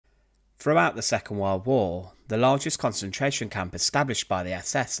Throughout the Second World War, the largest concentration camp established by the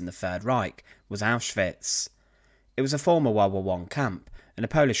SS in the Third Reich was Auschwitz. It was a former World War I camp and a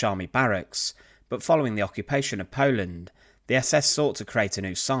Polish army barracks, but following the occupation of Poland, the SS sought to create a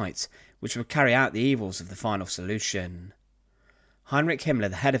new site which would carry out the evils of the final solution. Heinrich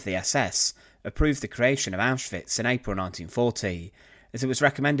Himmler, the head of the SS, approved the creation of Auschwitz in April 1940, as it was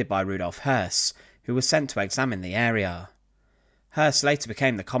recommended by Rudolf Höss, who was sent to examine the area. Höss later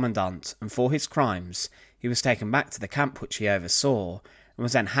became the commandant, and for his crimes, he was taken back to the camp which he oversaw, and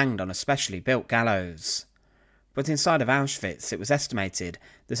was then hanged on a specially built gallows. But inside of Auschwitz, it was estimated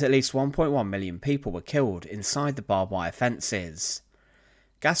that at least 1.1 million people were killed inside the barbed wire fences.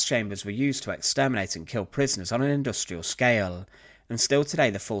 Gas chambers were used to exterminate and kill prisoners on an industrial scale, and still today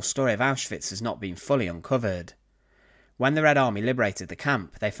the full story of Auschwitz has not been fully uncovered. When the Red Army liberated the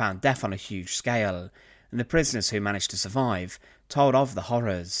camp, they found death on a huge scale, and the prisoners who managed to survive told of the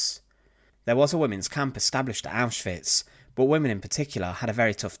horrors. There was a women's camp established at Auschwitz, but women in particular had a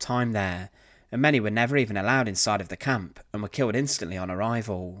very tough time there, and many were never even allowed inside of the camp and were killed instantly on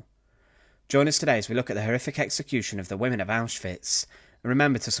arrival. Join us today as we look at the horrific execution of the women of Auschwitz, and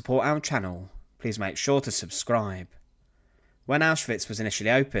remember to support our channel. Please make sure to subscribe. When Auschwitz was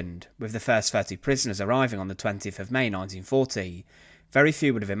initially opened, with the first 30 prisoners arriving on the 20th of May 1940, very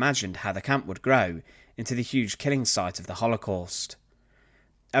few would have imagined how the camp would grow into the huge killing site of the Holocaust.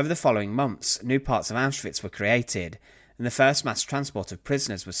 Over the following months, new parts of Auschwitz were created, and the first mass transport of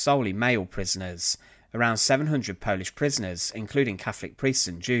prisoners was solely male prisoners, around 700 Polish prisoners, including Catholic priests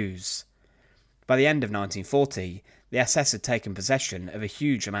and Jews. By the end of 1940, the SS had taken possession of a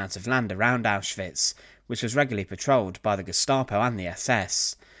huge amount of land around Auschwitz, which was regularly patrolled by the Gestapo and the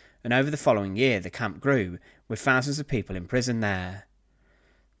SS, and over the following year the camp grew, with thousands of people imprisoned there.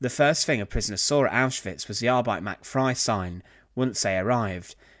 The first thing a prisoner saw at Auschwitz was the Arbeit macht frei sign once they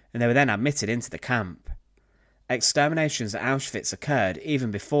arrived, and they were then admitted into the camp. Exterminations at Auschwitz occurred even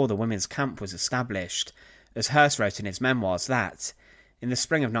before the women's camp was established, as Höss wrote in his memoirs that, in the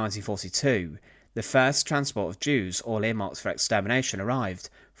spring of 1942, the first transport of Jews all earmarked for extermination arrived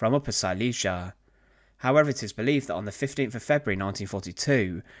from Upper Silesia. However, it is believed that on the 15th of February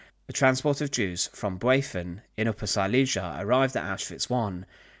 1942, a transport of Jews from Buefen in Upper Silesia arrived at Auschwitz I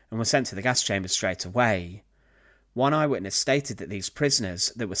and were sent to the gas chambers straight away. One eyewitness stated that these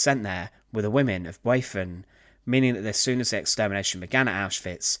prisoners that were sent there were the women of Buefen, meaning that as soon as the extermination began at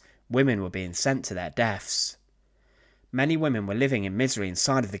Auschwitz, women were being sent to their deaths. Many women were living in misery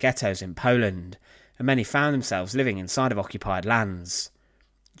inside of the ghettos in Poland, and many found themselves living inside of occupied lands.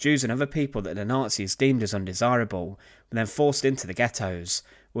 Jews and other people that the Nazis deemed as undesirable were then forced into the ghettos,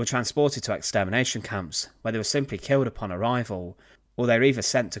 or were transported to extermination camps, where they were simply killed upon arrival, or they were either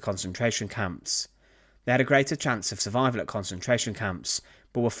sent to concentration camps. They had a greater chance of survival at concentration camps,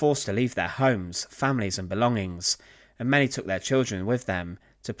 but were forced to leave their homes, families and belongings, and many took their children with them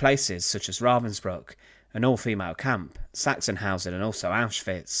to places such as Ravensbrück, an all-female camp, Sachsenhausen and also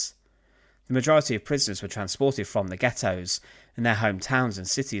Auschwitz. The majority of prisoners were transported from the ghettos and their hometowns and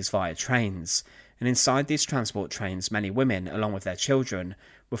cities via trains, and inside these transport trains many women, along with their children,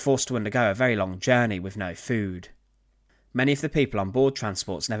 were forced to undergo a very long journey with no food. Many of the people on board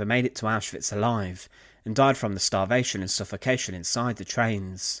transports never made it to Auschwitz alive, and died from the starvation and suffocation inside the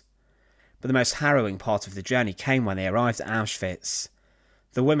trains. But the most harrowing part of the journey came when they arrived at Auschwitz.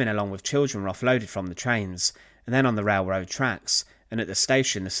 The women along with children were offloaded from the trains, and then on the railroad tracks, and at the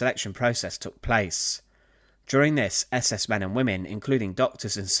station the selection process took place. During this, SS men and women, including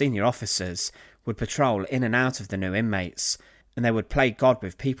doctors and senior officers, would patrol in and out of the new inmates, and they would play God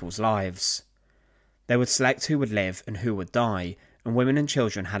with people's lives. They would select who would live and who would die, and women and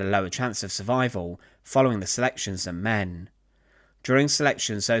children had a lower chance of survival following the selections than men. During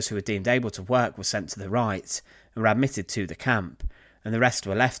selections, those who were deemed able to work were sent to the right and were admitted to the camp, and the rest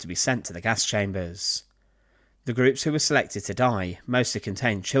were left to be sent to the gas chambers. The groups who were selected to die mostly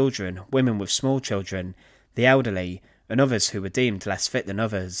contained children, women with small children, the elderly, and others who were deemed less fit than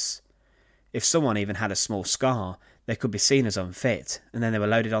others. If someone even had a small scar, they could be seen as unfit, and then they were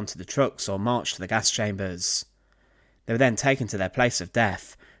loaded onto the trucks or marched to the gas chambers. They were then taken to their place of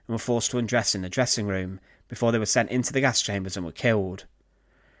death and were forced to undress in the dressing room before they were sent into the gas chambers and were killed.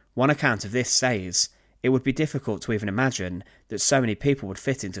 One account of this says, "It would be difficult to even imagine that so many people would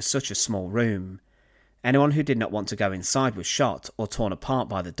fit into such a small room. Anyone who did not want to go inside was shot or torn apart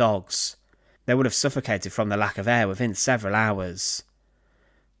by the dogs. They would have suffocated from the lack of air within several hours."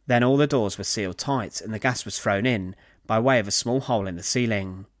 Then all the doors were sealed tight and the gas was thrown in by way of a small hole in the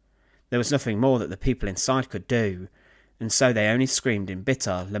ceiling. There was nothing more that the people inside could do, and so they only screamed in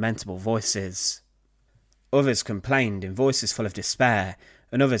bitter, lamentable voices. Others complained in voices full of despair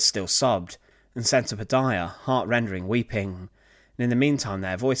and others still sobbed, and sent up a dire, heart-rending weeping, and in the meantime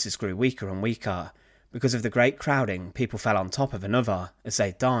their voices grew weaker and weaker. Because of the great crowding, people fell on top of another as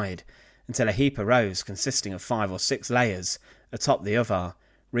they died, until a heap arose consisting of 5 or 6 layers atop the other,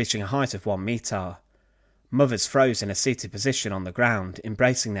 reaching a height of 1 metre. Mothers froze in a seated position on the ground,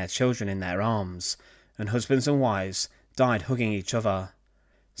 embracing their children in their arms, and husbands and wives died hugging each other.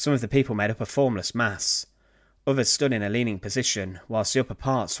 Some of the people made up a formless mass. Others stood in a leaning position, whilst the upper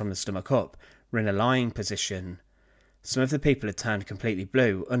parts from the stomach up were in a lying position. Some of the people had turned completely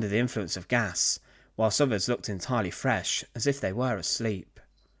blue under the influence of gas, whilst others looked entirely fresh, as if they were asleep.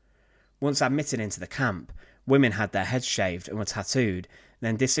 Once admitted into the camp, women had their heads shaved and were tattooed,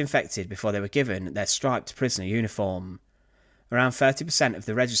 then disinfected before they were given their striped prisoner uniform. Around 30% of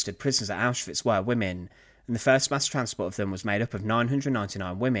the registered prisoners at Auschwitz were women, and the first mass transport of them was made up of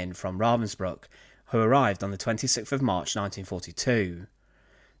 999 women from Ravensbrück, who arrived on the 26th of March 1942.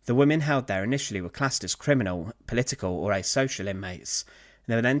 The women held there initially were classed as criminal, political or asocial inmates,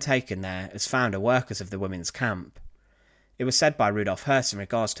 and they were then taken there as founder workers of the women's camp. It was said by Rudolf Höss in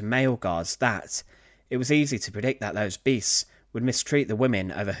regards to male guards that it was easy to predict that those beasts would mistreat the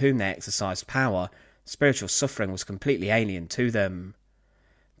women over whom they exercised power. Spiritual suffering was completely alien to them.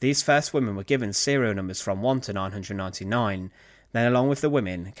 These first women were given serial numbers from 1 to 999, then along with the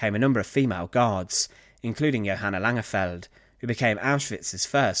women came a number of female guards, including Johanna Langerfeld, who became Auschwitz's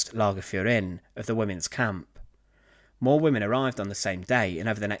first Lagerführerin of the women's camp. More women arrived on the same day and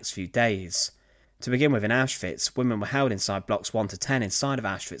over the next few days. To begin with, in Auschwitz, women were held inside blocks 1 to 10 inside of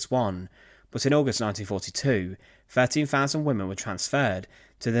Auschwitz I, but in August 1942, 13,000 women were transferred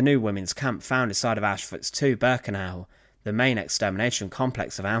to the new women's camp found inside of Auschwitz II Birkenau, the main extermination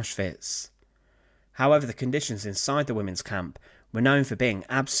complex of Auschwitz. However, the conditions inside the women's camp were known for being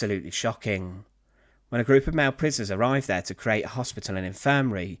absolutely shocking. When a group of male prisoners arrived there to create a hospital and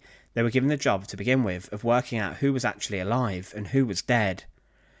infirmary, they were given the job to begin with of working out who was actually alive and who was dead.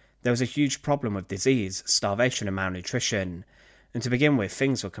 There was a huge problem with disease, starvation and malnutrition, and to begin with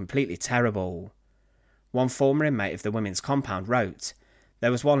things were completely terrible. One former inmate of the women's compound wrote,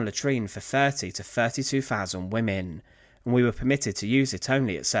 "There was one latrine for 30 to 32,000 women, and we were permitted to use it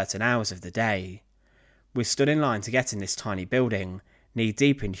only at certain hours of the day. We stood in line to get in this tiny building,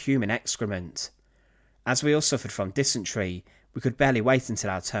 knee-deep in human excrement. As we all suffered from dysentery, we could barely wait until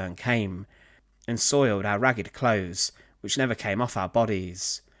our turn came, and soiled our ragged clothes, which never came off our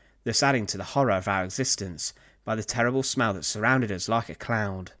bodies, thus adding to the horror of our existence by the terrible smell that surrounded us like a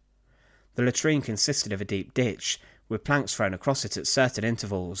cloud. The latrine consisted of a deep ditch, with planks thrown across it at certain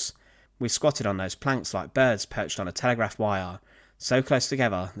intervals. We squatted on those planks like birds perched on a telegraph wire, so close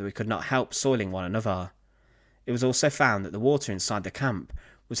together that we could not help soiling one another. It was also found that the water inside the camp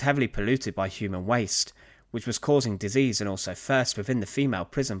was heavily polluted by human waste, which was causing disease and also thirst within the female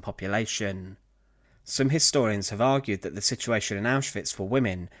prison population. Some historians have argued that the situation in Auschwitz for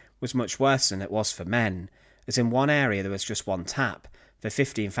women was much worse than it was for men, as in one area there was just one tap for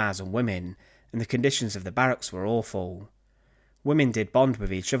 15,000 women, and the conditions of the barracks were awful. Women did bond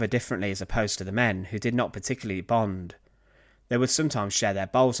with each other differently as opposed to the men, who did not particularly bond. They would sometimes share their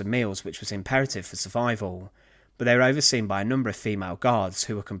bowls and meals, which was imperative for survival, but they were overseen by a number of female guards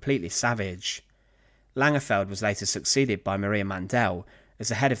who were completely savage. Langerfeld was later succeeded by Maria Mandl as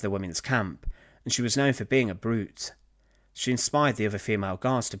the head of the women's camp, and she was known for being a brute. She inspired the other female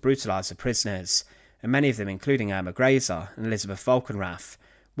guards to brutalise the prisoners, and many of them, including Irma Grese and Elisabeth Volkenrath,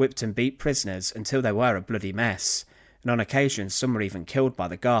 whipped and beat prisoners until they were a bloody mess, and on occasion some were even killed by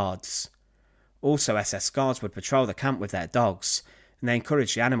the guards. Also, SS guards would patrol the camp with their dogs, and they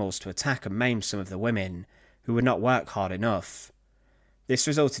encouraged the animals to attack and maim some of the women, who would not work hard enough. This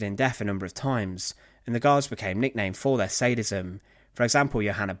resulted in death a number of times, and the guards became nicknamed for their sadism. For example,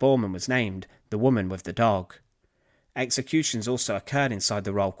 Johanna Bormann was named the woman with the dog. Executions also occurred inside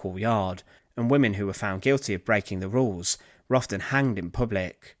the roll call yard, and women who were found guilty of breaking the rules were often hanged in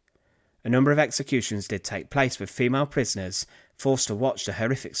public. A number of executions did take place with female prisoners forced to watch the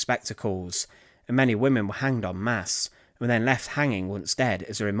horrific spectacles, and many women were hanged en masse, and were then left hanging once dead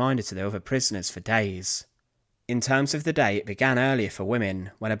as a reminder to the other prisoners for days. In terms of the day, it began earlier for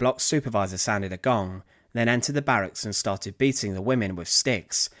women, when a block supervisor sounded a gong, then entered the barracks and started beating the women with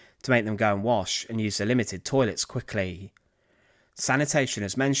sticks to make them go and wash and use the limited toilets quickly. Sanitation,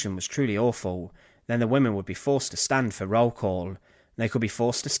 as mentioned, was truly awful. Then the women would be forced to stand for roll call, and they could be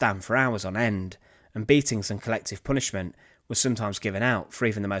forced to stand for hours on end, and beatings and collective punishment was sometimes given out for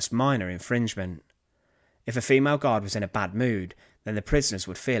even the most minor infringement. If a female guard was in a bad mood, then the prisoners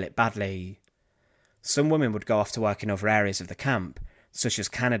would feel it badly. Some women would go off to work in other areas of the camp, such as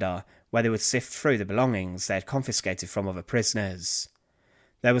Canada, where they would sift through the belongings they had confiscated from other prisoners.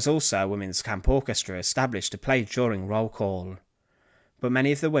 There was also a women's camp orchestra established to play during roll call. But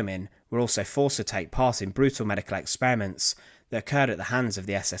many of the women were also forced to take part in brutal medical experiments that occurred at the hands of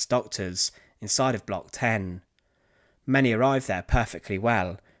the SS doctors inside of Block 10. Many arrived there perfectly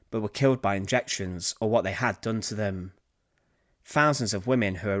well, but were killed by injections or what they had done to them. Thousands of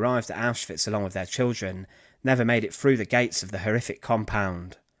women who arrived at Auschwitz along with their children never made it through the gates of the horrific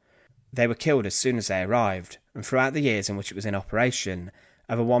compound. They were killed as soon as they arrived, and throughout the years in which it was in operation,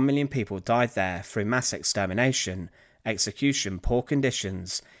 over 1 million people died there through mass extermination, execution, poor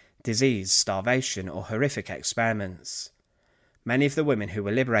conditions, disease, starvation, or horrific experiments. Many of the women who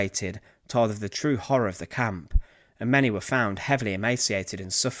were liberated told of the true horror of the camp, and many were found heavily emaciated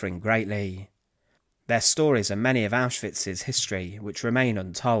and suffering greatly. Their stories are many of Auschwitz's history which remain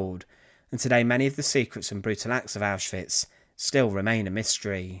untold, and today many of the secrets and brutal acts of Auschwitz still remain a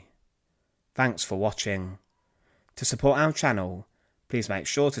mystery. Thanks for watching. To support our channel, please make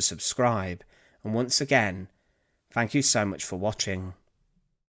sure to subscribe, and once again, thank you so much for watching.